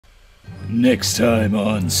Next time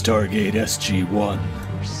on Stargate SG-1.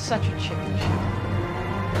 You're such a chicken shit.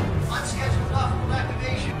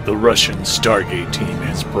 The Russian Stargate team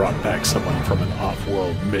has brought back someone from an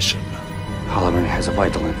off-world mission. Halloran has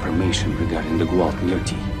vital information regarding the Gwalt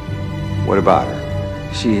Nirti. What about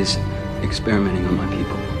her? She is experimenting on my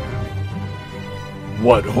people.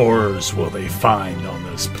 What horrors will they find on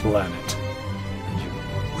this planet?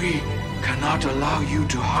 We cannot allow you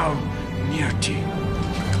to harm Nirti.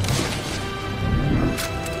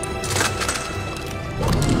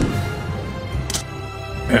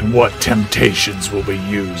 And what temptations will be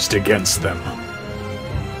used against them?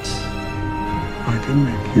 I can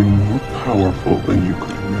make you more powerful than you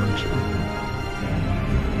could imagine.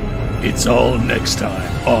 It's all next time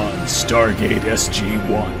on Stargate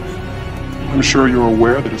SG-1. I'm sure you're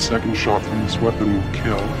aware that a second shot from this weapon will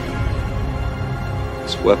kill.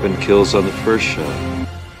 This weapon kills on the first shot.